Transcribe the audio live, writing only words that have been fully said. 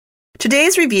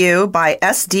Today's review by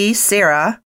S.D.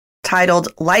 Sarah, titled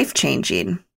Life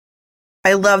Changing.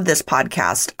 I love this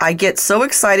podcast. I get so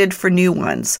excited for new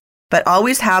ones, but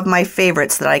always have my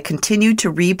favorites that I continue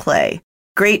to replay.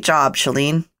 Great job,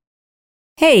 Chalene.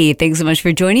 Hey, thanks so much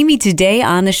for joining me today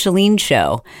on The Chalene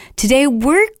Show. Today,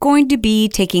 we're going to be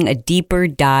taking a deeper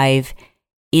dive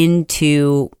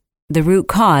into the root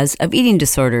cause of eating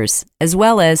disorders, as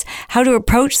well as how to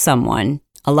approach someone,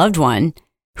 a loved one,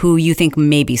 who you think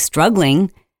may be struggling,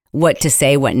 what to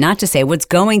say, what not to say, what's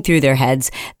going through their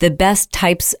heads, the best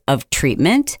types of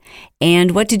treatment,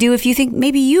 and what to do if you think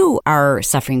maybe you are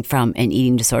suffering from an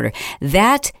eating disorder.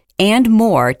 That and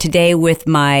more today with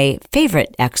my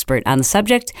favorite expert on the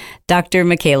subject, Dr.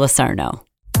 Michaela Sarno.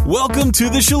 Welcome to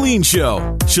The Chalene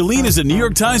Show. Chalene is a New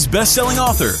York Times bestselling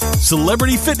author,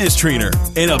 celebrity fitness trainer,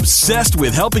 and obsessed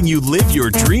with helping you live your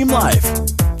dream life.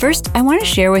 First, I want to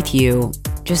share with you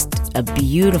just a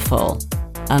beautiful,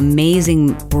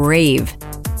 amazing, brave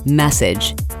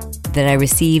message that I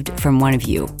received from one of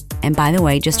you. And by the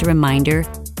way, just a reminder,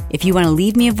 if you want to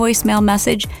leave me a voicemail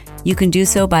message, you can do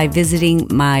so by visiting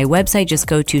my website. Just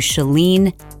go to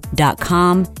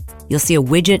chalene.com. You'll see a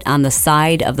widget on the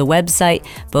side of the website,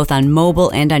 both on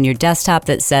mobile and on your desktop,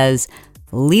 that says,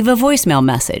 leave a voicemail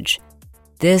message.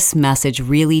 This message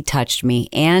really touched me,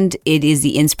 and it is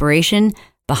the inspiration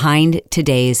behind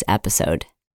today's episode.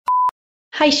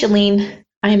 Hi, Chalene.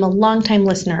 I am a longtime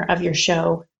listener of your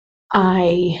show.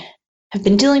 I have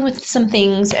been dealing with some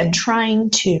things and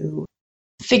trying to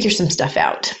figure some stuff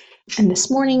out. And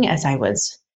this morning, as I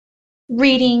was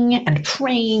reading and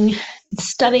praying and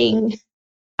studying,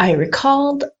 I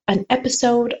recalled an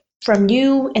episode from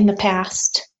you in the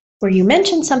past where you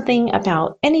mentioned something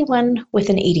about anyone with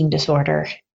an eating disorder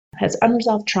has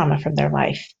unresolved trauma from their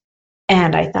life.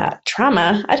 And I thought,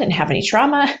 trauma? I didn't have any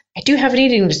trauma. I do have an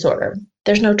eating disorder.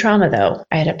 There's no trauma, though.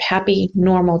 I had a happy,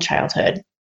 normal childhood,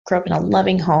 grew up in a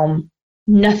loving home,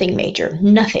 nothing major,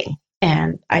 nothing.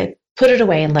 And I put it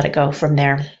away and let it go from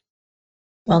there.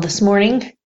 Well, this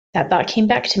morning, that thought came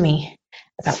back to me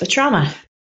about the trauma.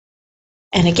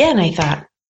 And again, I thought,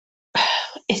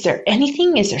 is there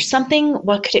anything? Is there something?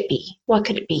 What could it be? What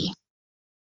could it be?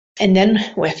 And then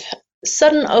with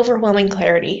sudden overwhelming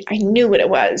clarity, I knew what it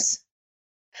was.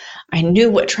 I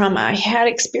knew what trauma I had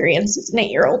experienced as an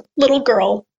 8-year-old little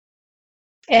girl.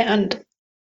 And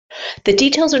the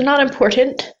details are not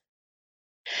important.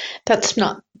 That's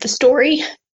not the story.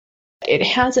 It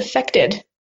has affected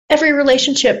every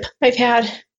relationship I've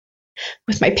had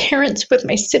with my parents, with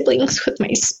my siblings, with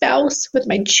my spouse, with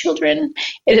my children.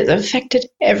 It has affected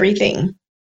everything.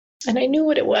 And I knew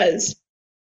what it was.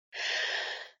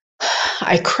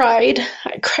 I cried.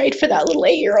 I cried for that little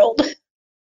 8-year-old.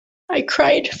 I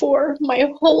cried for my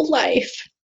whole life.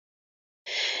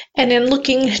 And in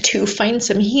looking to find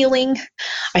some healing,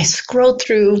 I scrolled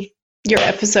through your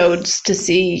episodes to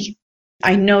see.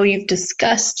 I know you've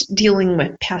discussed dealing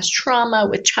with past trauma,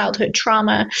 with childhood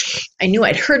trauma. I knew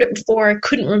I'd heard it before. I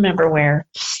couldn't remember where.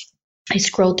 I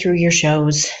scrolled through your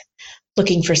shows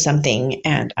looking for something,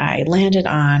 and I landed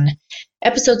on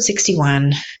episode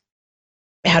 61,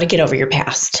 How to Get Over Your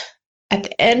Past. At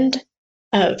the end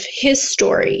of his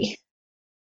story,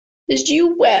 as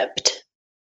you wept,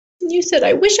 you said,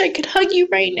 I wish I could hug you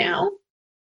right now.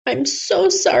 I'm so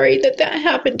sorry that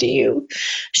happened to you.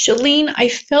 Chalene, I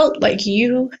felt like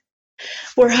you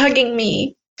were hugging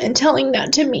me and telling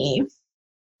that to me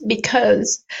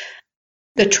because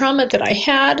the trauma that I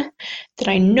had, that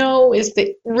I know is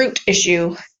the root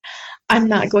issue, I'm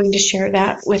not going to share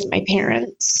that with my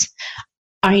parents.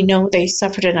 I know they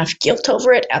suffered enough guilt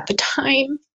over it at the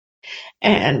time,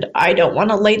 and I don't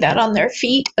want to lay that on their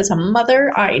feet. As a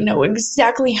mother, I know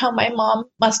exactly how my mom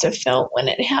must have felt when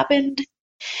it happened.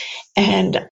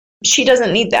 And she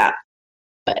doesn't need that,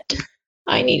 but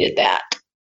I needed that.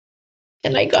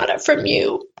 And I got it from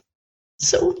you.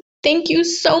 So thank you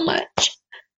so much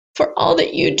for all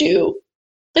that you do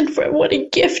and for what a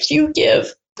gift you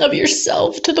give of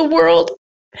yourself to the world.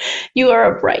 You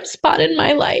are a bright spot in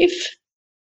my life.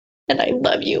 And I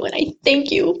love you and I thank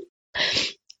you.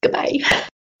 Goodbye.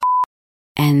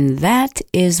 And that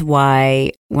is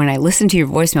why when I listen to your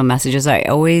voicemail messages, I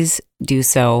always do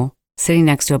so sitting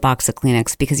next to a box of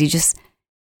Kleenex, because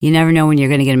you never know when you're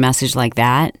going to get a message like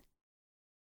that.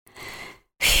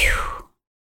 Phew.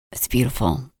 It's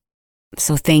beautiful.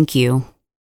 So thank you.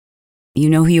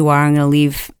 You know who you are. I'm going to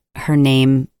leave her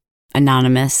name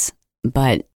anonymous,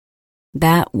 but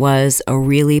that was a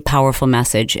really powerful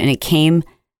message. And it came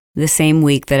the same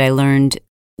week that I learned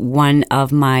one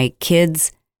of my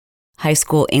kids' high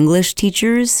school English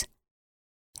teachers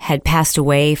had passed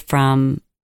away from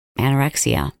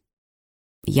anorexia.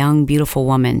 young, beautiful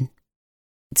woman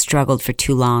that struggled for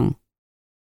too long.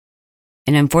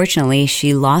 And unfortunately,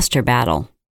 she lost her battle.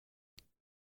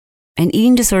 And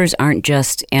eating disorders aren't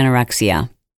just anorexia.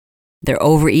 They're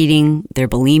overeating, they're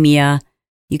bulimia.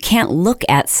 You can't look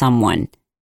at someone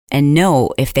and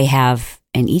know if they have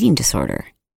an eating disorder.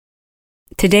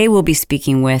 Today, we'll be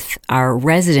speaking with our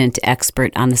resident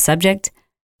expert on the subject,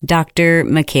 Dr.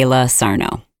 Michaela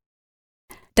Sarno.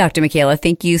 Dr. Michaela,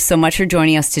 thank you so much for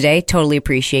joining us today. Totally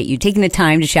appreciate you taking the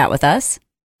time to chat with us.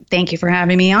 Thank you for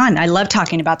having me on. I love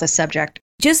talking about this subject.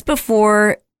 Just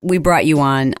before we brought you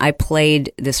on, I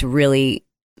played this really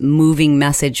moving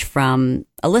message from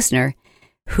a listener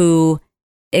who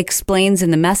explains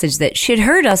in the message that she'd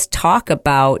heard us talk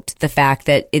about the fact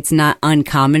that it's not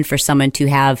uncommon for someone to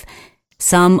have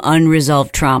some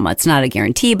unresolved trauma. It's not a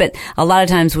guarantee, but a lot of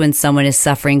times when someone is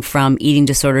suffering from eating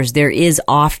disorders, there is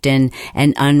often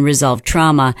an unresolved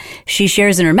trauma. She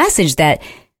shares in her message that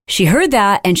she heard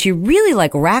that and she really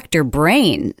racked her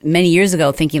brain many years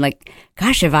ago thinking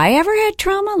gosh, have I ever had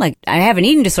trauma? I have an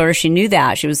eating disorder. She knew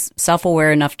that. She was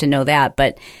self-aware enough to know that,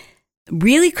 but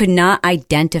really could not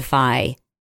identify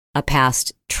a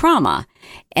past trauma.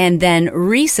 And then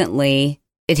recently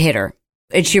it hit her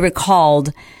and she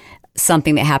recalled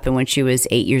something that happened when she was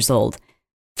 8 years old.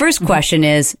 First question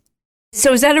is,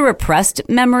 so is that a repressed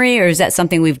memory or is that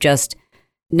something we've just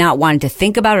not wanted to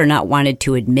think about or not wanted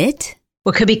to admit?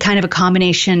 Well, it could be kind of a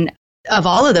combination of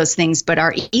all of those things, but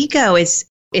our ego it's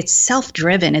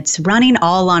self-driven. It's running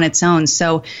all on its own.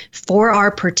 So for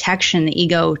our protection, the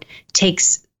ego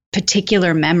takes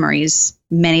particular memories,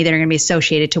 many that are going to be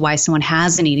associated to why someone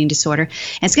has an eating disorder, and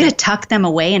it's going to tuck them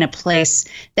away in a place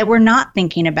that we're not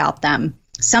thinking about them.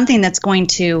 Something that's going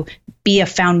to be a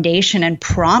foundation and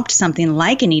prompt something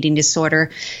like an eating disorder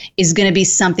is going to be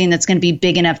something that's going to be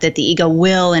big enough that the ego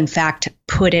will, in fact,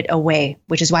 put it away,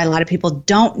 which is why a lot of people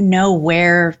don't know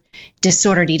where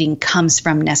disordered eating comes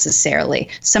from necessarily.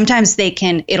 Sometimes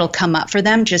it'll come up for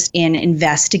them just in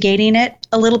investigating it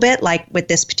a little bit, like with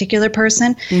this particular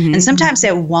person. Mm-hmm. And sometimes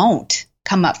it won't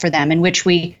come up for them, in which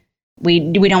we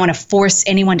don't want to force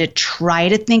anyone to try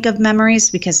to think of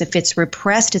memories, because if it's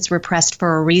repressed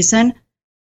for a reason.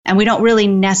 And we don't really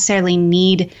necessarily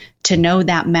need to know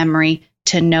that memory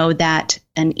to know that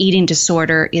an eating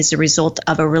disorder is a result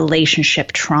of a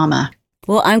relationship trauma.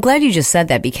 Well, I'm glad you just said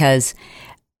that, because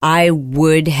I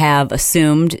would have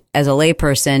assumed as a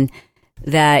layperson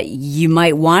that you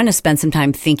might want to spend some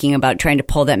time thinking about trying to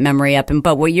pull that memory up.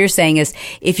 But what you're saying is,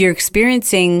 if you're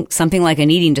experiencing something like an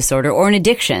eating disorder or an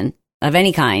addiction of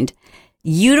any kind,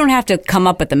 you don't have to come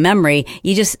up with the memory.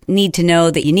 You just need to know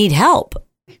that you need help.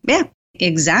 Yeah,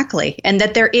 exactly. And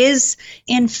that there is,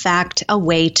 in fact, a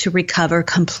way to recover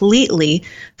completely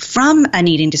from an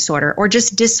eating disorder or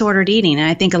just disordered eating. And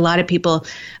I think a lot of people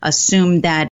assume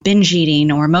that binge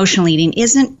eating or emotional eating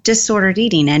isn't disordered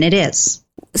eating, and it is.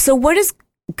 So what is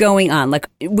going on?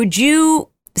 Would you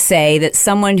say that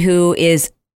someone who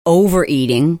is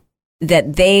overeating,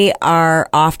 that they are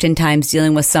oftentimes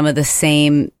dealing with some of the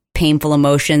same painful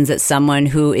emotions that someone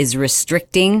who is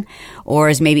restricting or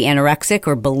is maybe anorexic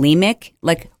or bulimic?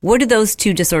 What do those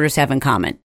two disorders have in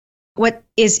common? What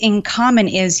is in common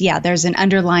is, there's an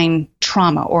underlying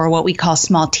trauma, or what we call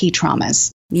small T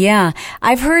traumas. Yeah.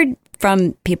 I've heard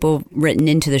from people written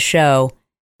into the show,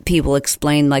 people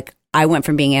explain, I went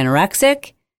from being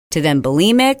anorexic to then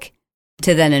bulimic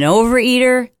to then an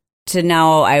overeater to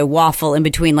now I waffle in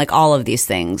between, all of these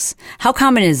things. How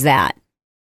common is that?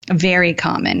 Very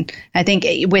common. I think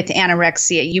with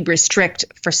anorexia, you restrict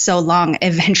for so long,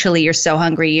 eventually you're so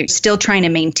hungry, you're still trying to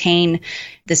maintain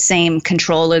the same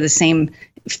control or the same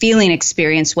feeling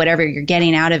experience, whatever you're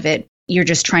getting out of it. You're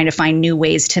just trying to find new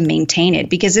ways to maintain it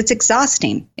because it's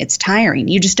exhausting. It's tiring.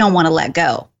 You just don't want to let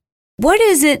go. What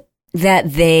is it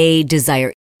that they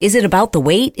desire? Is it about the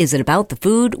weight? Is it about the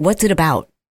food? What's it about?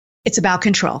 It's about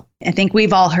control. I think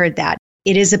we've all heard that.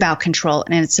 It is about control,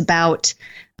 and it's about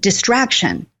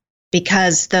distraction,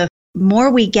 because the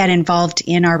more we get involved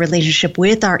in our relationship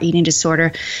with our eating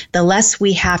disorder, the less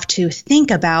we have to think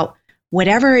about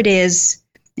whatever it is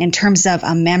in terms of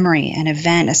a memory, an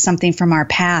event, something from our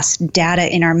past, data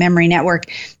in our memory network.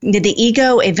 The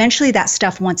ego, eventually that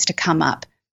stuff wants to come up,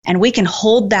 and we can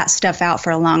hold that stuff out for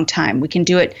a long time. We can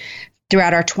do it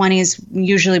throughout our 20s,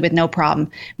 usually with no problem.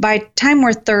 By the time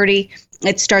we're 30,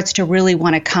 it starts to really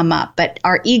want to come up. But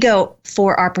our ego,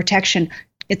 for our protection,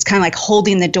 it's kind of like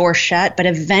holding the door shut, but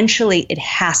eventually it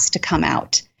has to come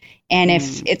out. And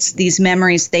if it's these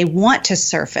memories, they want to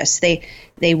surface.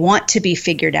 They want to be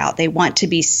figured out. They want to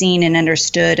be seen and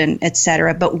understood, and et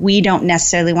cetera. But we don't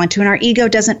necessarily want to, and our ego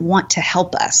doesn't want to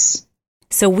help us.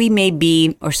 So we may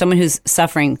be, or someone who's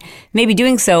suffering, may be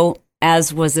doing so,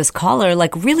 as was this caller,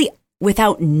 like really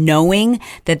without knowing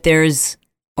that there's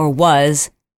or was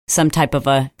some type of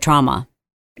a trauma.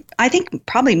 I think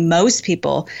probably most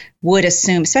people would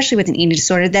assume, especially with an eating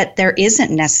disorder, that there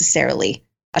isn't necessarily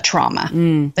a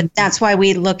trauma. But that's why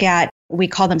we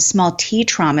call them small T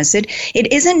traumas.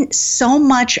 It isn't so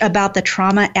much about the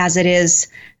trauma as it is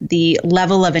the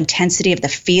level of intensity of the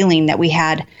feeling that we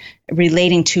had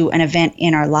relating to an event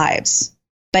in our lives.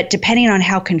 But depending on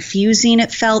how confusing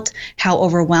it felt, how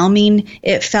overwhelming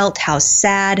it felt, how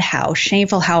sad, how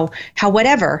shameful, how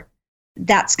whatever,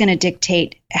 that's going to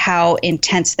dictate how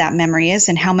intense that memory is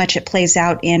and how much it plays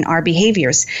out in our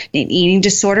behaviors. An eating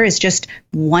disorder is just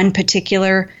one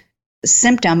particular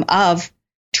symptom of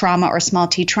trauma or small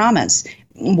T traumas.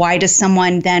 Why does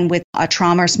someone then with a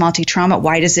trauma or small T trauma,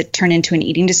 why does it turn into an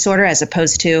eating disorder as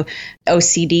opposed to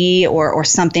OCD or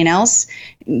something else?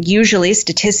 Usually,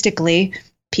 statistically,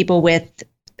 people with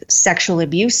sexual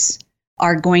abuse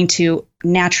are going to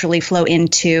naturally flow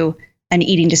into an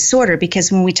eating disorder,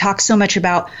 because when we talk so much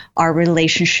about our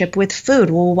relationship with food,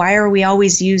 well, why are we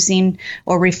always using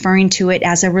or referring to it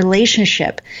as a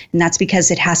relationship? And that's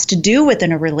because it has to do with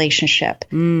a relationship.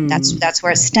 That's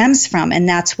where it stems from. And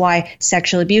that's why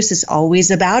sexual abuse is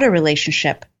always about a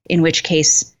relationship, in which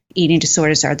case eating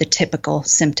disorders are the typical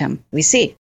symptom we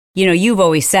see. You know, you've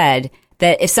always said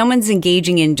that if someone's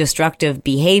engaging in destructive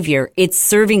behavior, it's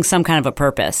serving some kind of a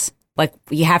purpose. Like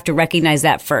you have to recognize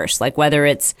that first, like whether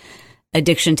it's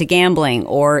addiction to gambling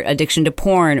or addiction to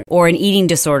porn or an eating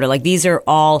disorder. Like these are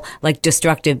all like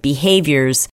destructive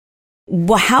behaviors.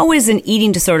 Well, how is an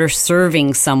eating disorder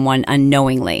serving someone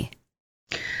unknowingly?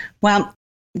 Well,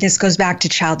 this goes back to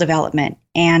child development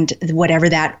and whatever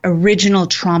that original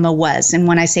trauma was. And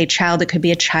when I say child, it could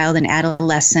be a child, an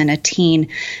adolescent, a teen.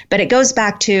 But it goes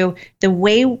back to the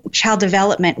way child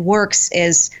development works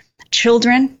is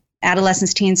children,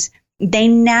 adolescents, teens, they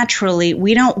naturally,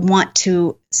 we don't want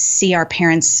to see our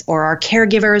parents or our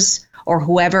caregivers or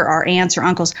whoever, our aunts or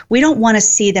uncles, we don't want to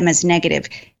see them as negative.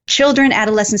 Children,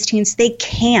 adolescents, teens, they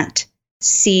can't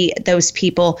see those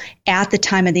people at the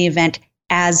time of the event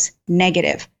as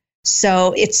negative.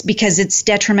 So it's because it's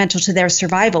detrimental to their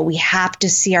survival. We have to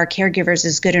see our caregivers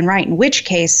as good and right, in which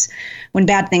case, when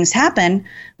bad things happen,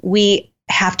 we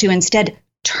have to instead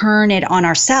turn it on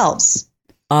ourselves.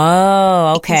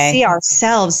 Oh, okay. We can see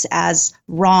ourselves as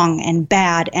wrong and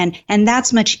bad. And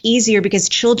that's much easier because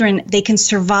children, they can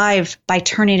survive by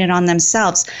turning it on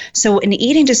themselves. So an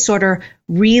eating disorder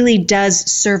really does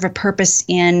serve a purpose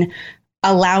in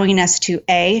allowing us to,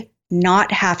 A,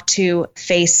 not have to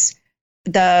face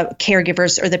the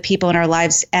caregivers or the people in our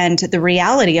lives and the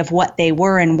reality of what they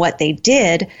were and what they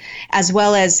did, as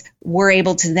well as we're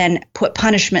able to then put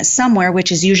punishment somewhere,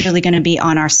 which is usually going to be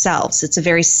on ourselves. It's a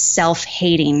very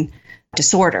self-hating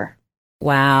disorder.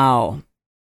 Wow.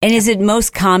 And is it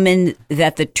most common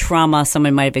that the trauma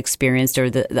someone might have experienced,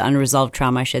 or the unresolved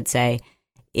trauma, I should say,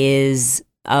 is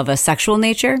of a sexual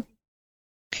nature?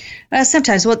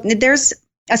 Sometimes. Well, there's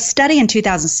a study in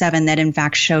 2007 that in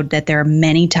fact showed that there are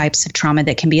many types of trauma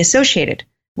that can be associated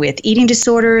with eating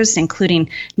disorders, including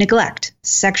neglect,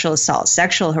 sexual assault,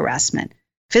 sexual harassment,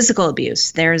 physical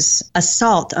abuse. There's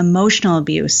assault, emotional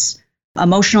abuse,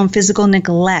 emotional and physical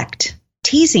neglect,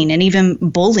 teasing, and even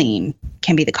bullying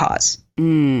can be the cause.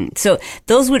 So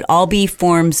those would all be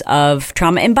forms of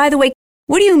trauma. And by the way,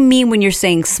 what do you mean when you're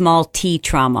saying small T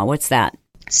trauma? What's that?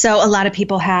 So a lot of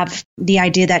people have the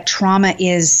idea that trauma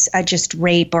is just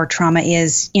rape, or trauma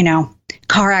is,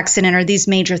 car accident, or these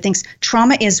major things.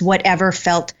 Trauma is whatever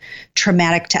felt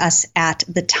traumatic to us at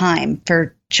the time.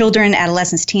 For children,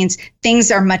 adolescents, teens, things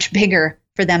are much bigger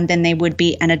for them than they would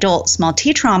be an adult. Small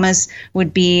T traumas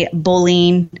would be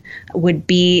bullying, would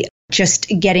be just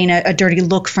getting a dirty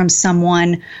look from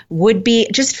someone, would be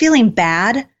just feeling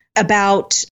bad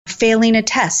about failing a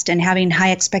test and having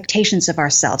high expectations of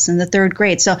ourselves in the third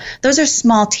grade. So those are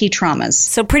small T traumas.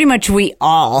 So pretty much we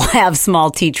all have small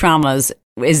T traumas.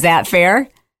 Is that fair?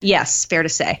 Yes, fair to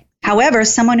say. However,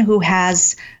 someone who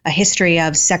has a history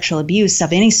of sexual abuse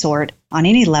of any sort on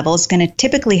any level is going to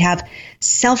typically have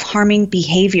self-harming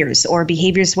behaviors, or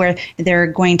behaviors where they're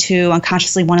going to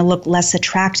unconsciously want to look less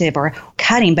attractive or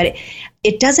cutting. But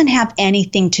it doesn't have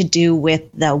anything to do with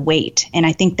the weight. And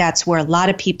I think that's where a lot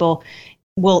of people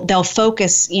they'll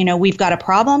focus, we've got a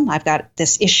problem. I've got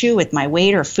this issue with my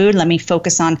weight or food. Let me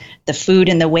focus on the food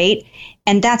and the weight.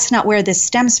 And that's not where this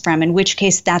stems from, in which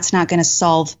case that's not going to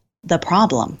solve the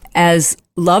problem. As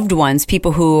loved ones,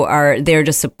 people who are there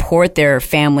to support their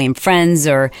family and friends,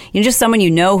 or just someone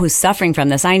who's suffering from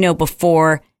this. I know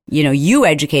before, you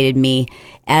educated me,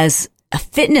 as a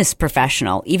fitness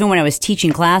professional, even when I was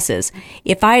teaching classes,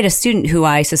 if I had a student who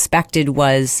I suspected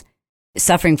was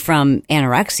suffering from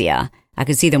anorexia, I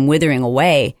could see them withering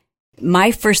away.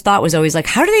 My first thought was always like,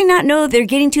 how do they not know they're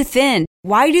getting too thin?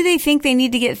 Why do they think they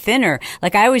need to get thinner?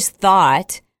 Like, I always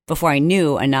thought, before I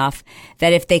knew enough,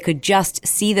 that if they could just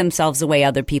see themselves the way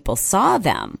other people saw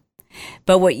them.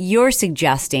 But what you're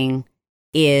suggesting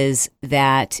is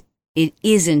that it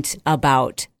isn't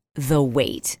about the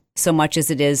weight so much as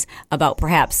it is about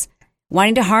perhaps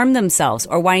wanting to harm themselves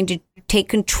or wanting to take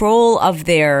control of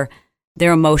their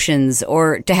emotions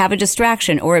or to have a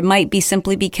distraction. Or it might be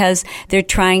simply because they're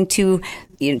trying to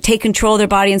take control of their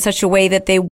body in such a way that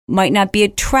they might not be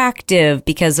attractive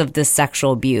because of this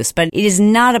sexual abuse. But it is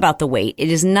not about the weight. It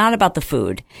is not about the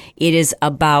food. It is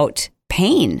about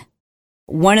pain.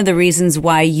 One of the reasons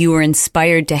why you were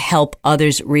inspired to help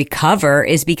others recover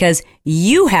is because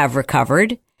you have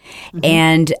recovered.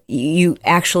 And you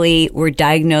actually were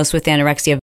diagnosed with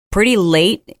anorexia pretty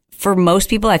late. For most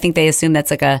people, I think they assume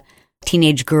that's like a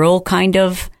teenage girl kind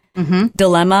of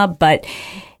dilemma, but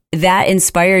that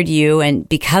inspired you. And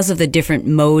because of the different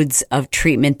modes of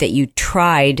treatment that you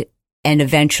tried and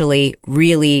eventually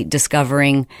really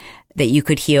discovering that you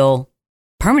could heal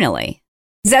permanently.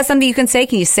 Is that something you can say?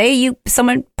 Can you say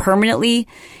someone permanently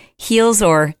heals?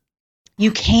 Or you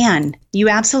can. You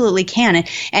absolutely can.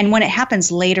 And when it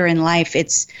happens later in life,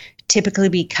 it's typically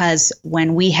because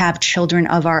when we have children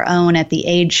of our own at the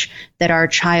age that our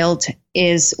child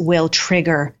will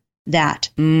trigger that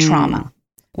trauma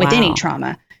with any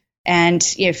trauma. And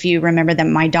if you remember that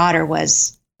my daughter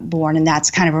was born, and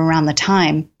that's kind of around the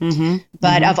time.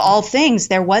 But of all things,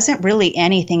 there wasn't really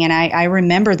anything. And I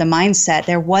remember the mindset.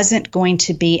 There wasn't going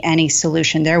to be any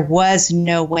solution. There was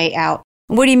no way out.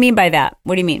 What do you mean by that?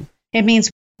 What do you mean? It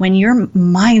means when your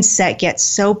mindset gets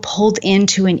so pulled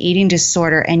into an eating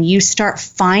disorder and you start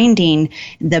finding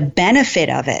the benefit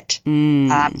of it,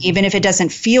 even if it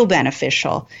doesn't feel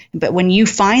beneficial, but when you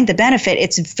find the benefit,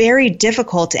 it's very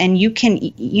difficult. And you can,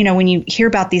 when you hear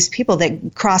about these people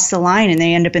that cross the line and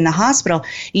they end up in the hospital,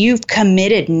 you've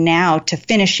committed now to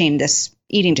finishing this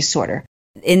eating disorder.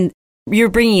 You're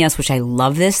bringing us, which I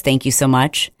love this, thank you so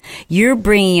much. You're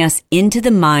bringing us into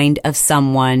the mind of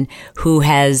someone who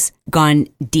has gone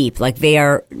deep, like they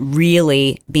are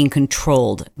really being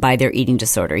controlled by their eating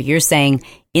disorder. You're saying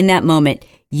in that moment,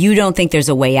 you don't think there's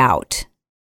a way out.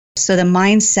 So the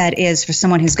mindset is for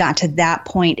someone who's gotten to that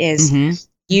point is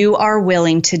you are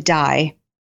willing to die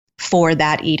for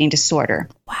that eating disorder.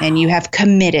 Wow. And you have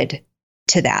committed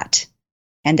to that.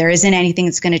 And there isn't anything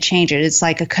that's going to change it. It's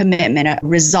like a commitment, a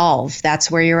resolve.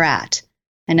 That's where you're at.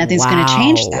 And nothing's going to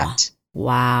change that.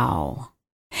 Wow.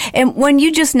 And when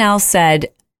you just now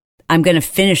said, I'm going to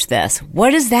finish this,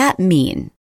 what does that mean?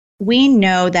 We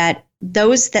know that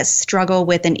those that struggle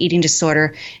with an eating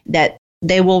disorder, that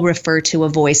they will refer to a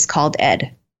voice called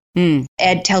Ed.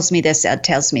 Ed tells me this, Ed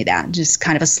tells me that, just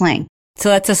kind of a slang. So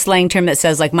that's a slang term that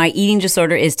says like my eating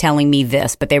disorder is telling me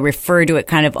this, but they refer to it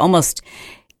kind of almost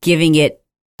giving it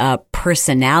a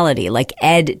personality, like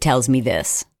Ed tells me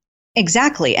this.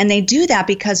 Exactly. And they do that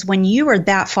because when you are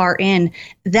that far in,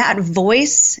 that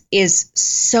voice is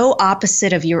so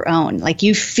opposite of your own. Like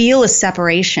you feel a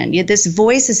separation. This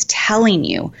voice is telling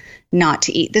you not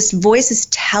to eat. This voice is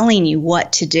telling you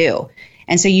what to do.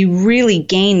 And so you really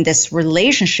gain this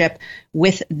relationship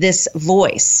with this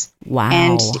voice. Wow.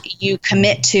 And you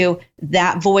commit to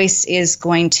that voice is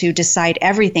going to decide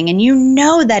everything. And you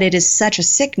know that it is such a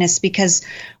sickness because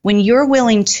when you're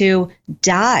willing to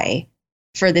die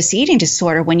for this eating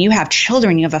disorder, when you have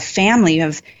children, you have a family,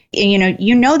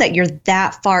 you know that you're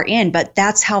that far in, but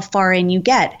that's how far in you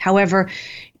get. However,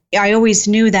 I always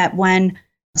knew that when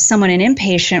someone, an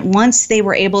inpatient, once they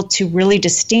were able to really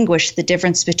distinguish the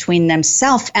difference between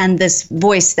themselves and this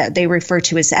voice that they refer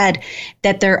to as Ed,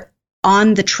 that they're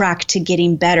on the track to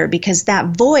getting better, because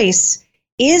that voice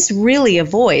is really a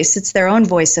voice. It's their own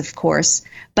voice, of course,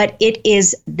 but it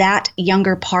is that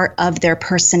younger part of their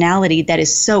personality that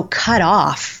is so cut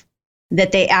off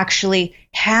that they actually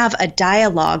have a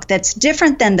dialogue that's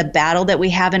different than the battle that we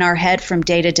have in our head from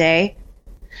day to day.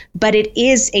 But it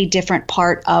is a different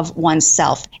part of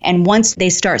oneself. And once they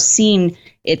start seeing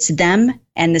it's them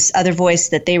and this other voice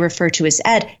that they refer to as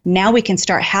Ed, now we can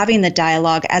start having the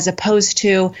dialogue, as opposed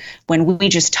to when we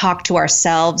just talk to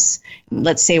ourselves.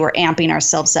 Let's say we're amping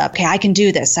ourselves up. Okay, I can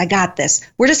do this. I got this.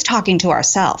 We're just talking to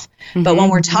ourselves. But when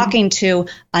we're talking to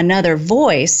another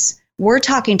voice, we're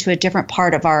talking to a different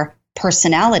part of our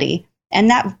personality. And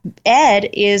that Ed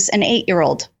is an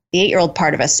 8-year-old. The 8-year-old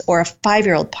part of us, or a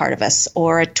 5-year-old part of us,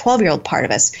 or a 12-year-old part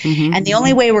of us. And the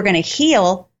only way we're going to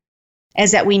heal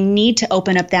is that we need to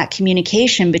open up that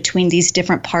communication between these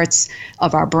different parts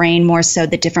of our brain, more so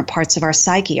the different parts of our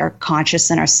psyche, our conscious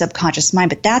and our subconscious mind.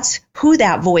 But that's who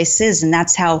that voice is, and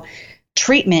that's how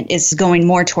treatment is going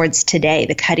more towards today,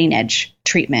 the cutting edge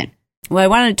treatment. Well, I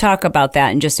wanted to talk about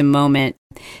that in just a moment,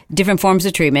 different forms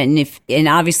of treatment. And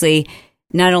obviously,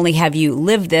 not only have you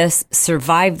lived this,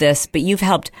 survived this, but you've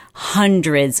helped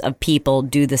hundreds of people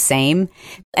do the same.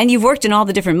 And you've worked in all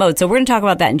the different modes. So we're going to talk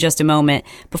about that in just a moment.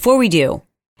 Before we do,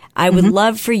 I would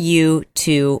love for you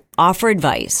to offer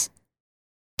advice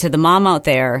to the mom out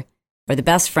there, or the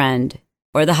best friend,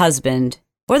 or the husband,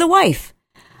 or the wife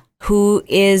who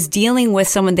is dealing with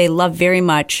someone they love very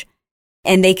much,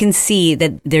 and they can see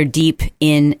that they're deep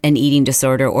in an eating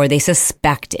disorder, or they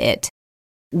suspect it.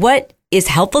 What is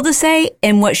helpful to say,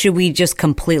 and what should we just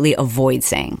completely avoid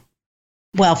saying?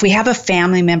 Well, if we have a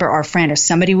family member or friend or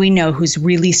somebody we know who's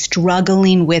really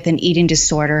struggling with an eating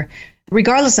disorder,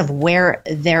 regardless of where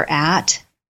they're at,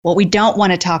 what we don't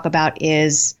want to talk about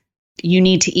is you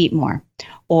need to eat more,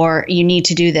 or you need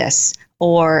to do this,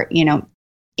 or,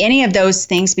 any of those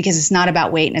things, because it's not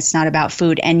about weight and it's not about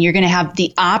food. And you're going to have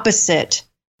the opposite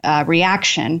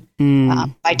reaction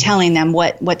by telling them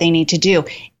what they need to do.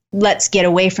 Let's get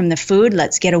away from the food.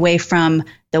 Let's get away from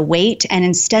the weight. And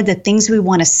instead, the things we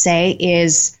want to say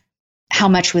is how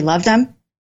much we love them,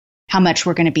 how much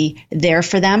we're going to be there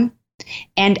for them,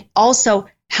 and also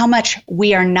how much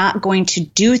we are not going to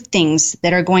do things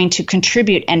that are going to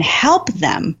contribute and help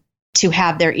them to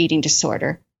have their eating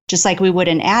disorder, just like we would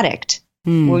an addict.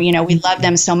 Where, we love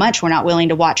them so much, we're not willing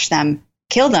to watch them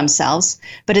kill themselves.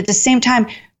 But at the same time,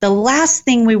 the last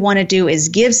thing we want to do is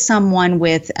give someone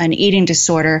with an eating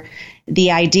disorder the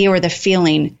idea or the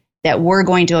feeling that we're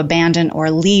going to abandon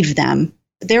or leave them.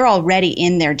 They're already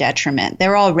in their detriment.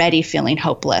 They're already feeling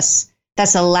hopeless.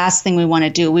 That's the last thing we want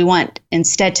to do. We want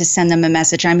instead to send them a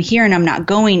message. I'm here and I'm not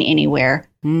going anywhere,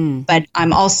 but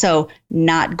I'm also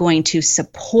not going to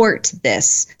support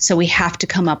this. So we have to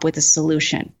come up with a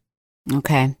solution.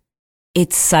 Okay.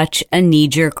 It's such a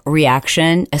knee-jerk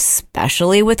reaction,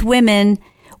 especially with women,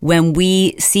 when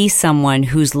we see someone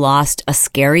who's lost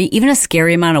even a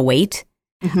scary amount of weight.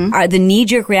 The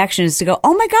knee-jerk reaction is to go,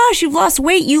 oh my gosh, you've lost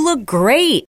weight. You look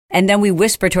great. And then we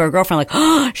whisper to our girlfriend, like,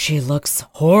 oh, she looks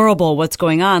horrible. What's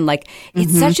going on? Like,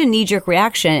 it's such a knee-jerk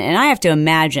reaction. And I have to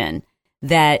imagine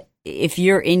that if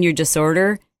you're in your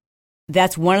disorder,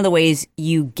 that's one of the ways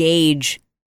you gauge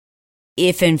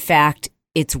if, in fact,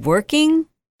 it's working.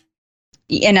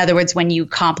 In other words, when you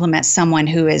compliment someone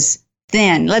who is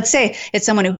thin, let's say it's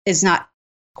someone who is not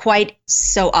quite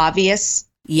so obvious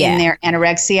in their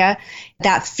anorexia,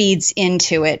 that feeds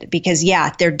into it because,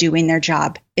 they're doing their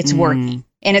job. It's working.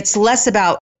 And it's less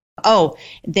about,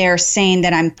 they're saying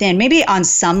that I'm thin. Maybe on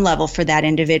some level for that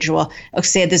individual,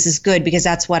 say this is good because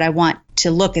that's what I want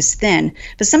to look as thin.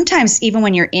 But sometimes even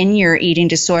when you're in your eating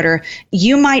disorder,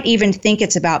 you might even think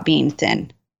it's about being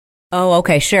thin. Oh,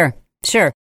 okay. Sure.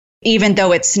 Even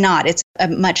though it's not, it's a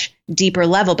much deeper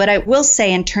level. But I will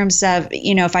say in terms of,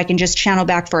 if I can just channel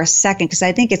back for a second, because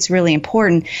I think it's really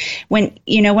important when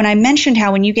I mentioned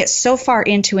how when you get so far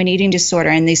into an eating disorder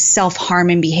and these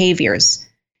self-harming behaviors,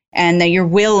 and that you're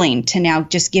willing to now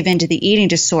just give in to the eating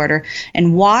disorder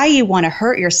and why you want to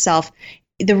hurt yourself,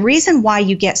 the reason why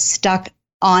you get stuck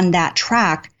on that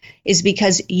track is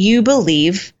because you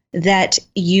believe that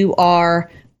you are,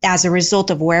 as a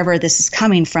result of wherever this is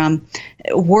coming from,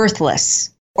 worthless,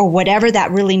 or whatever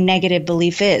that really negative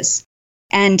belief is.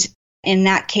 And in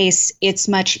that case, it's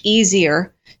much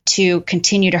easier to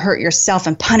continue to hurt yourself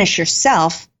and punish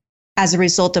yourself as a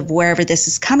result of wherever this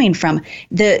is coming from.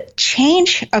 The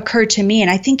change occurred to me, and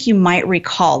I think you might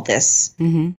recall this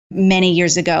many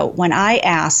years ago when I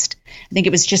asked, I think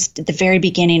it was just at the very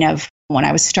beginning of when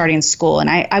I was starting school. And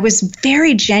I was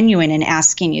very genuine in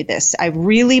asking you this. I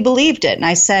really believed it. And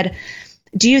I said,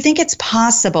 do you think it's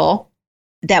possible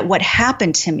that what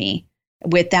happened to me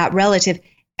with that relative,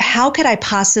 how could I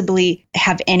possibly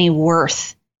have any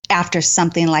worth after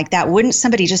something like that? Wouldn't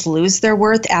somebody just lose their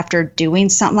worth after doing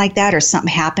something like that or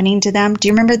something happening to them? Do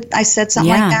you remember I said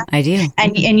something like that? Yeah, I do.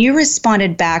 And you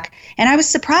responded back, and I was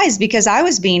surprised because I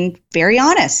was being very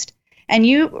honest. And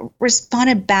you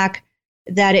responded back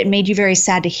that it made you very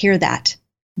sad to hear that,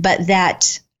 but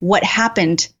that what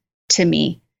happened to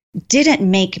me didn't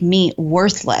make me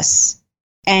worthless.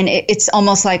 And it's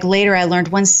almost like later I learned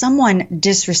when someone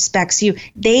disrespects you,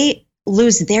 they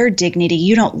lose their dignity.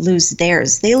 You don't lose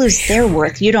theirs. They lose their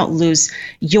worth. You don't lose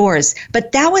yours.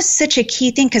 But that was such a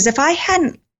key thing, because if I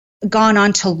hadn't gone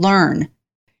on to learn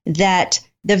that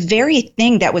the very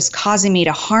thing that was causing me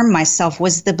to harm myself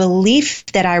was the belief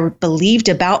that I believed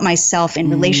about myself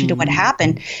in relation to what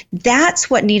happened. That's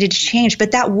what needed to change.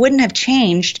 But that wouldn't have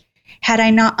changed had I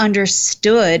not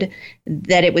understood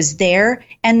that it was there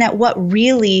and that what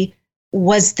really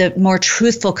was the more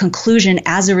truthful conclusion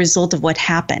as a result of what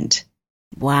happened.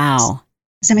 Wow.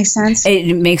 Does that make sense?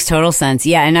 It makes total sense.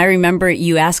 Yeah. And I remember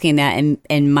you asking that,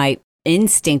 and my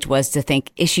instinct was to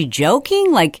think, is she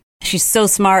joking? Like, she's so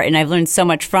smart and I've learned so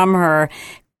much from her.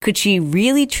 Could she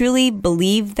really, truly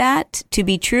believe that to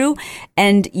be true?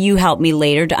 And you helped me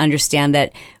later to understand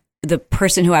that the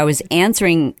person who I was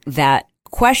answering that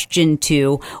question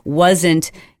to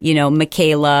wasn't,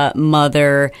 Michaela,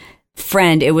 mother,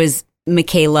 friend. It was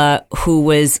Michaela who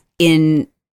was in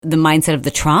the mindset of the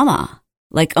trauma,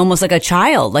 like almost like a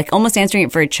child, like almost answering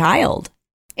it for a child.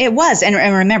 It was. And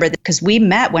remember, because we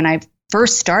met when I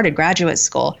first started graduate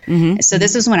school. So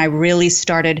this is when I really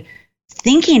started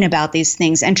thinking about these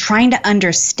things and trying to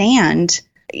understand,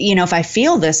 if I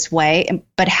feel this way,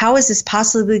 but how is this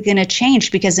possibly going to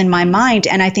change? Because in my mind,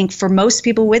 and I think for most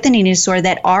people with an eating disorder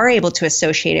that are able to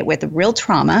associate it with real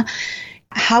trauma,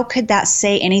 how could that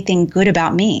say anything good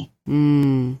about me?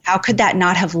 How could that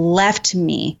not have left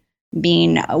me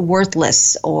being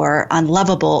worthless or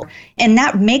unlovable? And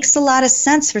that makes a lot of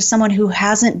sense for someone who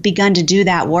hasn't begun to do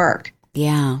that work.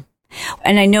 Yeah.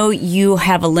 And I know you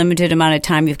have a limited amount of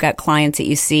time. You've got clients that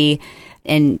you see,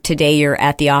 and today you're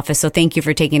at the office. So thank you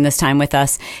for taking this time with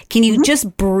us. Can you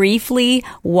just briefly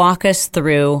walk us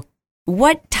through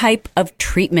what type of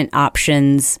treatment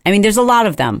options? I mean, there's a lot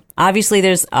of them. Obviously,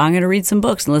 I'm going to read some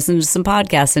books and listen to some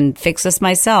podcasts and fix this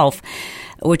myself,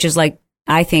 which is like,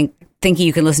 I think, thinking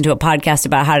you can listen to a podcast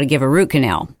about how to give a root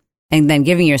canal and then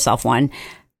giving yourself one.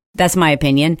 That's my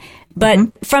opinion.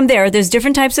 But from there's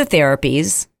different types of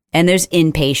therapies, and there's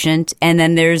inpatient, and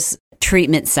then there's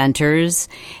treatment centers,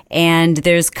 and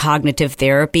there's cognitive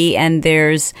therapy, and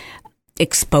there's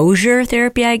exposure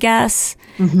therapy, I guess,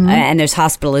 and there's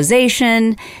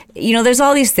hospitalization. There's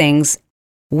all these things.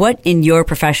 What, in your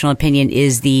professional opinion,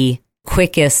 is the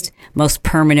quickest, most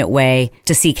permanent way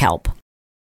to seek help?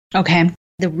 Okay.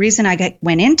 The reason I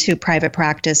went into private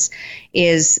practice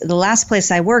is the last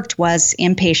place I worked was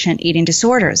inpatient eating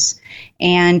disorders.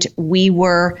 And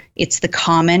it's the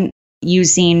common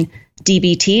using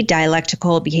DBT,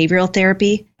 dialectical behavioral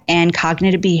therapy, and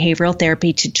cognitive behavioral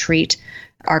therapy to treat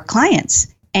our clients.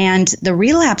 And the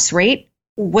relapse rate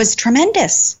was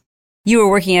tremendous. You were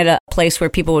working at a place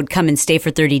where people would come and stay for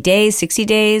 30 days, 60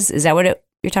 days. Is that what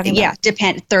you're talking about?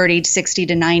 Yeah, 30, 60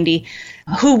 to 90,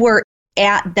 who were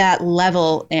at that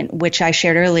level in which I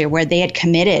shared earlier, where they had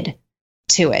committed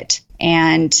to it.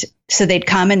 And so they'd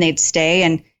come and they'd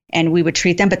stay and we would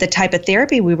treat them. But the type of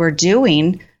therapy we were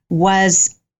doing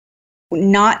was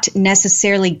not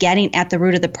necessarily getting at the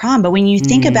root of the problem. But when you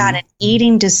think about an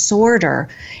eating disorder,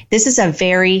 this is a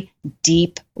very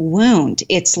deep wound.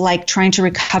 It's like trying to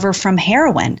recover from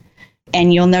heroin.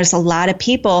 And you'll notice a lot of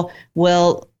people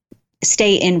will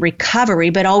stay in recovery,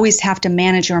 but always have to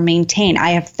manage or maintain. I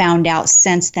have found out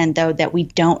since then, though, that we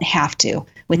don't have to,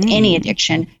 with any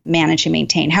addiction, manage and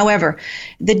maintain. However,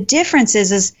 the difference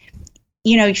is,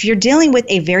 if you're dealing with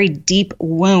a very deep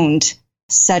wound,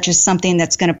 such as something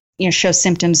that's going to show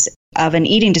symptoms of an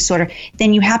eating disorder,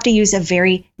 then you have to use a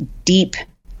very deep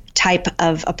type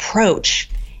of approach.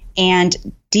 And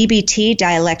DBT,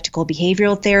 dialectical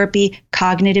behavioral therapy,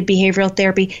 cognitive behavioral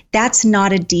therapy, that's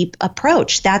not a deep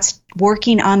approach. That's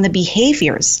working on the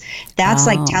behaviors. That's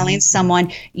like telling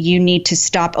someone you need to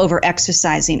stop over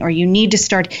exercising or you need to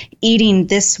start eating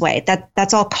this way.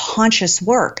 That's all conscious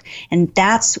work. And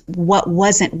that's what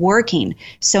wasn't working.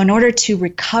 So in order to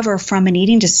recover from an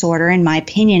eating disorder, in my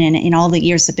opinion, and in all the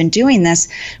years I've been doing this,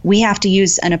 we have to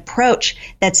use an approach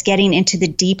that's getting into the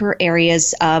deeper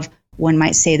areas of, one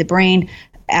might say, the brain,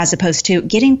 as opposed to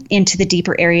getting into the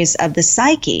deeper areas of the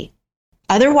psyche.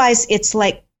 Otherwise, it's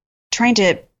like trying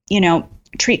to,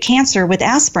 treat cancer with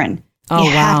aspirin. You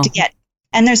have to get,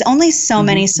 and there's only so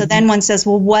many. So then one says,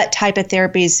 well, what type of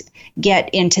therapies get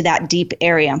into that deep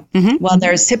area? Well,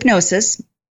 there's hypnosis,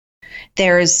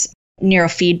 there's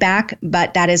neurofeedback,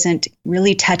 but that isn't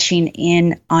really touching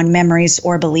in on memories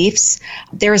or beliefs.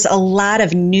 There's a lot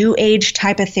of new age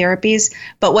type of therapies,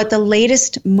 but what the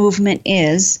latest movement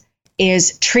is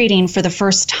treating for the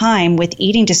first time with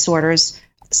eating disorders,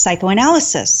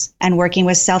 psychoanalysis and working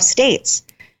with self-states.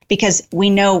 Because we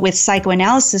know with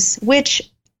psychoanalysis, which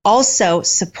also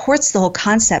supports the whole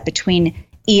concept between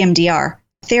EMDR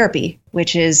therapy,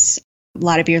 which is, a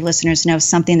lot of your listeners know,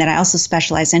 something that I also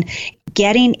specialize in,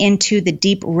 getting into the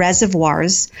deep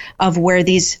reservoirs of where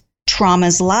these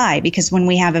traumas lie. Because when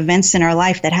we have events in our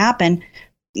life that happen,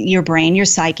 your brain, your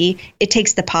psyche. It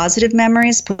takes the positive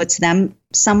memories, puts them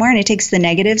somewhere, and it takes the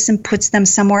negatives and puts them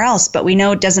somewhere else. But we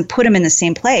know it doesn't put them in the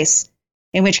same place.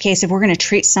 In which case, if we're going to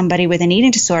treat somebody with an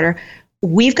eating disorder,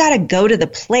 we've got to go to the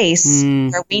place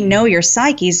where we know your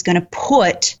psyche is going to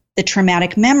put the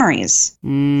traumatic memories.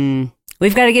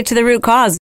 We've got to get to the root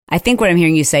cause. I think what I'm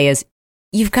hearing you say is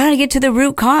you've got to get to the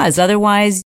root cause.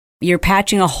 Otherwise, you're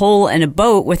patching a hole in a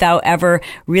boat without ever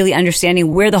really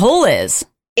understanding where the hole is.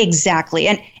 Exactly.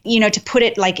 And, to put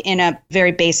it like in a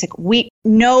very basic, we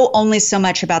know only so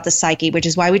much about the psyche, which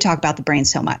is why we talk about the brain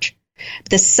so much.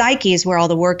 The psyche is where all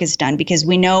the work is done, because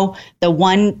we know the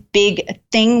one big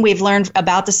thing we've learned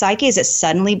about the psyche is it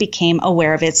suddenly became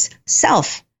aware of its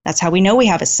self. That's how we know we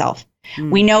have a self.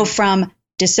 We know from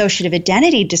dissociative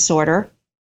identity disorder,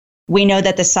 we know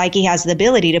that the psyche has the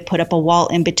ability to put up a wall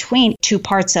in between two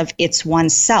parts of its one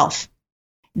self.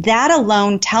 That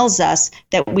alone tells us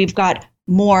that we've got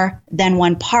more than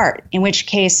one part, in which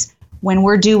case, when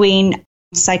we're doing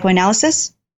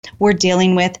psychoanalysis, we're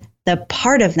dealing with the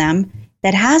part of them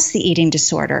that has the eating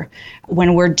disorder.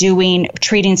 When we're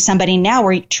treating somebody now,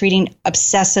 we're treating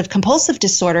obsessive compulsive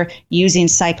disorder using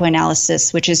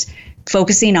psychoanalysis, which is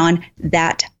focusing on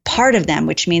that part of them,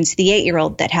 which means the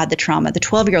 8-year-old that had the trauma, the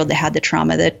 12-year-old that had the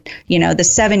trauma, the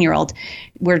 7-year-old.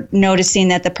 We're noticing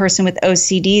that the person with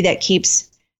OCD that keeps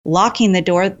locking the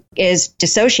door is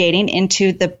dissociating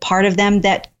into the part of them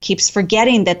that keeps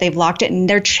forgetting that they've locked it, and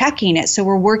they're checking it. So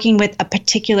we're working with a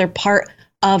particular part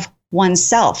of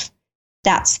oneself.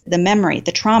 That's the memory,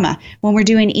 the trauma. When we're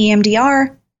doing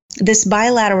EMDR, this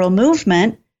bilateral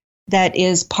movement that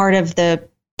is part of the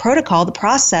protocol, the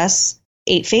process,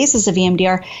 8 phases of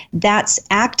EMDR, that's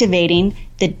activating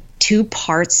the two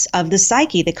parts of the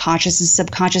psyche, the conscious and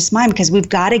subconscious mind, because we've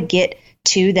got to get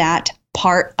to that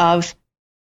part of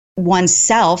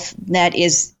oneself that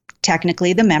is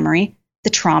technically the memory, the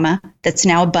trauma, that's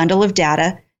now a bundle of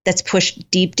data that's pushed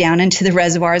deep down into the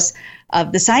reservoirs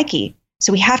of the psyche.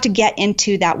 So we have to get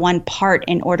into that one part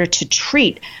in order to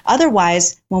treat.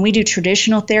 Otherwise, when we do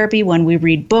traditional therapy, when we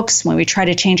read books, when we try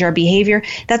to change our behavior,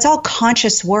 that's all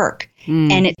conscious work.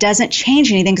 And it doesn't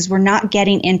change anything because we're not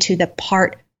getting into the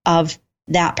part of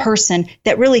that person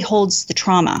that really holds the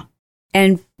trauma.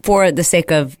 And for the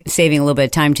sake of saving a little bit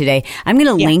of time today, I'm going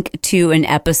to link to an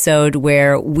episode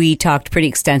where we talked pretty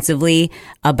extensively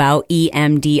about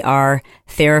EMDR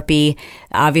therapy.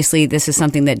 Obviously, this is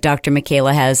something that Dr.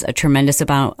 Michaela has a tremendous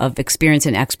amount of experience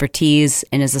and expertise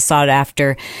and is a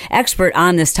sought-after expert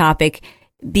on this topic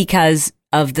because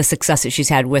of the success that she's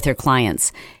had with her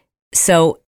clients.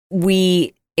 So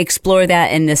we explore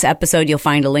that in this episode. You'll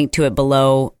find a link to it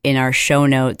below in our show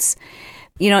notes.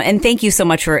 And thank you so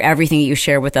much for everything that you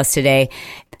share with us today.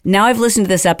 Now I've listened to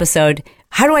this episode.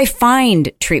 How do I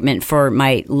find treatment for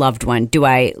my loved one? Do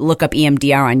I look up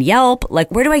EMDR on Yelp?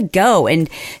 Like, where do I go? And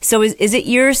so is it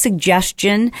your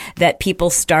suggestion that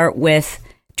people start with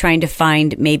trying to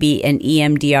find maybe an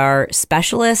EMDR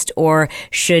specialist, or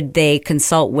should they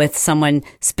consult with someone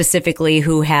specifically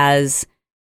who has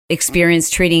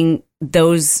experience treating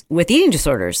those with eating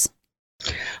disorders?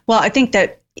 Well, I think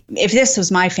that if this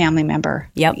was my family member,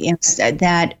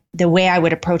 that the way I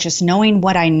would approach this, knowing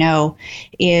what I know,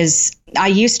 is I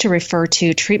used to refer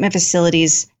to treatment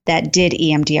facilities that did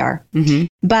EMDR.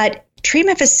 But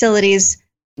treatment facilities,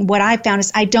 what I found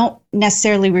is I don't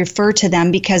necessarily refer to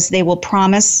them because they will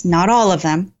promise, not all of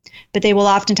them, but they will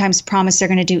oftentimes promise they're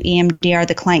going to do EMDR.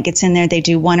 The client gets in there, they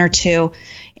do 1 or 2,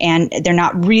 and they're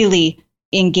not really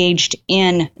engaged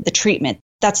in the treatment.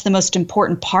 That's the most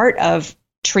important part of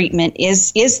treatment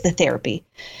is the therapy.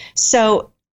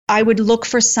 So I would look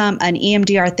for an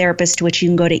EMDR therapist, which you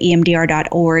can go to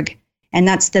emdr.org. And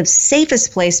that's the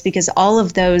safest place because all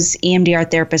of those EMDR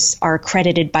therapists are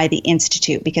accredited by the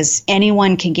Institute, because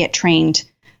anyone can get trained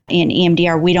in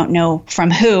EMDR. We don't know from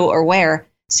who or where.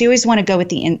 So you always want to go with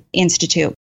the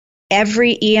Institute.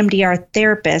 Every EMDR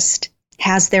therapist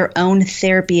has their own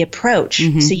therapy approach.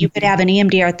 So you could have an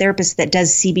EMDR therapist that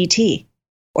does CBT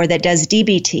or that does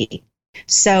DBT.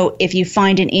 So if you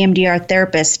find an EMDR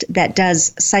therapist that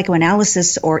does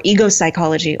psychoanalysis or ego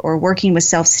psychology or working with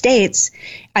self states,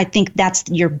 I think that's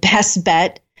your best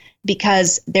bet,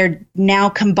 because they're now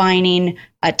combining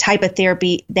a type of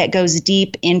therapy that goes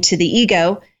deep into the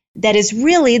ego that is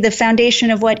really the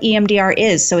foundation of what EMDR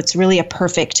is. So it's really a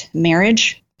perfect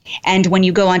marriage. And when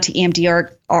you go onto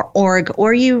EMDR.org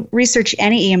or you research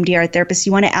any EMDR therapist,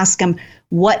 you want to ask them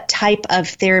what type of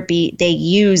therapy they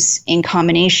use in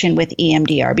combination with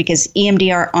EMDR, because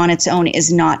EMDR on its own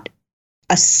is not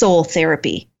a sole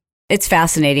therapy. It's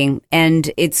fascinating,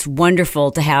 and it's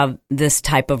wonderful to have this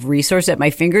type of resource at my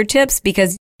fingertips,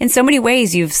 because in so many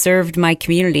ways, you've served my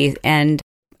community, and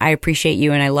I appreciate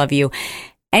you and I love you.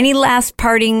 Any last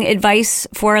parting advice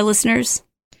for our listeners?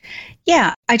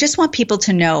 Yeah, I just want people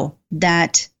to know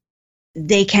that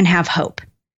they can have hope,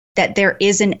 that there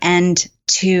is an end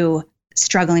to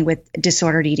struggling with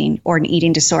disordered eating or an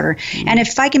eating disorder. And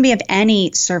if I can be of any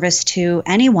service to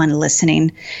anyone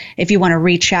listening, if you want to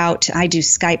reach out, I do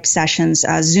Skype sessions,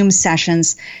 Zoom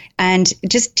sessions, and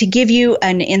just to give you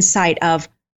an insight of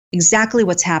exactly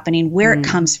what's happening, where it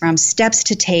comes from, steps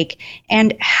to take,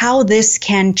 and how this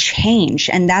can change.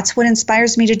 And that's what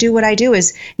inspires me to do what I do,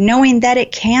 is knowing that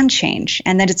it can change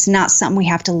and that it's not something we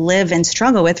have to live and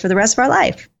struggle with for the rest of our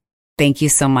life. Thank you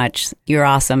so much. You're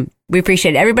awesome. We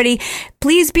appreciate it. Everybody,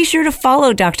 please be sure to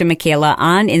follow Dr. Michaela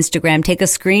on Instagram. Take a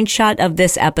screenshot of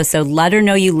this episode. Let her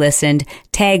know you listened.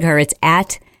 Tag her. It's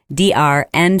at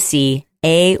DRMCAYLA.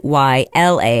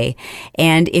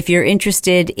 And if you're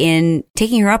interested in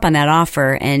taking her up on that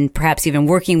offer and perhaps even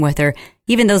working with her,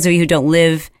 even those of you who don't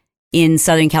live in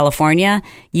Southern California,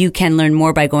 you can learn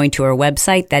more by going to our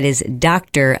website. That is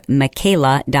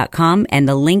drmichaela.com, and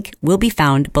the link will be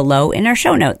found below in our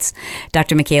show notes.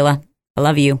 Dr. Michaela, I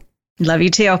love you. Love you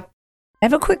too. I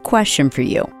have a quick question for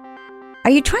you.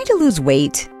 Are you trying to lose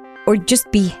weight, or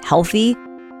just be healthy,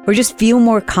 or just feel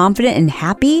more confident and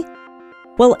happy?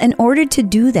 Well, in order to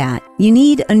do that, you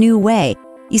need a new way.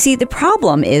 You see, the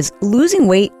problem is losing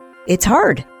weight, it's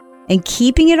hard, and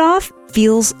keeping it off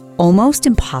feels almost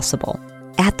impossible.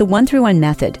 At the 131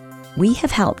 Method, we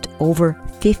have helped over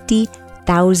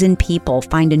 50,000 people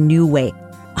find a new way,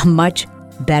 a much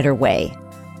better way.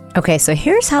 Okay, so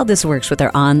here's how this works with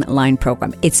our online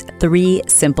program. It's 3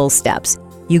 simple steps.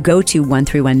 You go to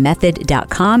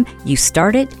 131method.com, you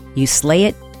start it, you slay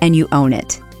it, and you own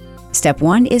it. Step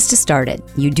 1 is to start it.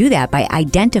 You do that by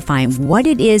identifying what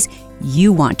it is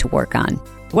you want to work on.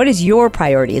 What is your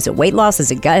priority? Is it weight loss?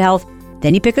 Is it gut health?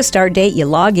 Then you pick a start date, you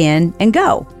log in, and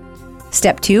go.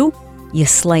 Step 2, you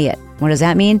slay it. What does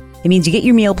that mean? It means you get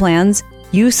your meal plans.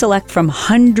 You select from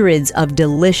hundreds of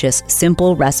delicious,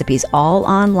 simple recipes, all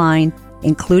online,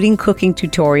 including cooking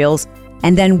tutorials,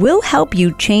 and then we'll help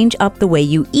you change up the way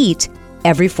you eat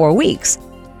every 4 weeks.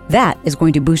 That is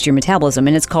going to boost your metabolism,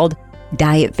 and it's called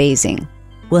diet phasing.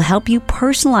 We'll help you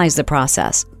personalize the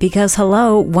process because,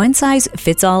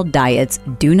 one-size-fits-all diets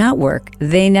do not work.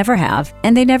 They never have,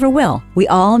 and they never will. We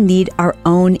all need our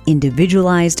own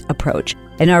individualized approach,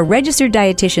 and our registered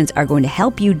dietitians are going to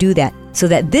help you do that so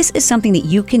that this is something that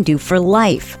you can do for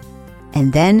life.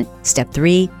 And then, step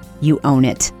 3, you own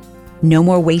it. No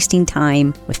more wasting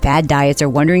time with fad diets or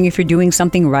wondering if you're doing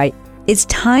something right. It's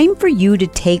time for you to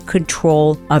take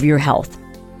control of your health,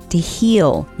 to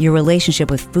heal your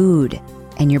relationship with food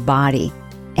and your body.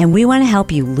 And we want to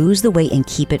help you lose the weight and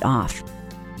keep it off.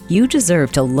 You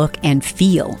deserve to look and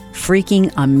feel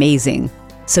freaking amazing.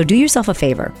 So do yourself a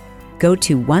favor. Go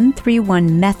to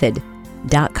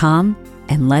 131method.com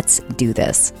and let's do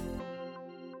this.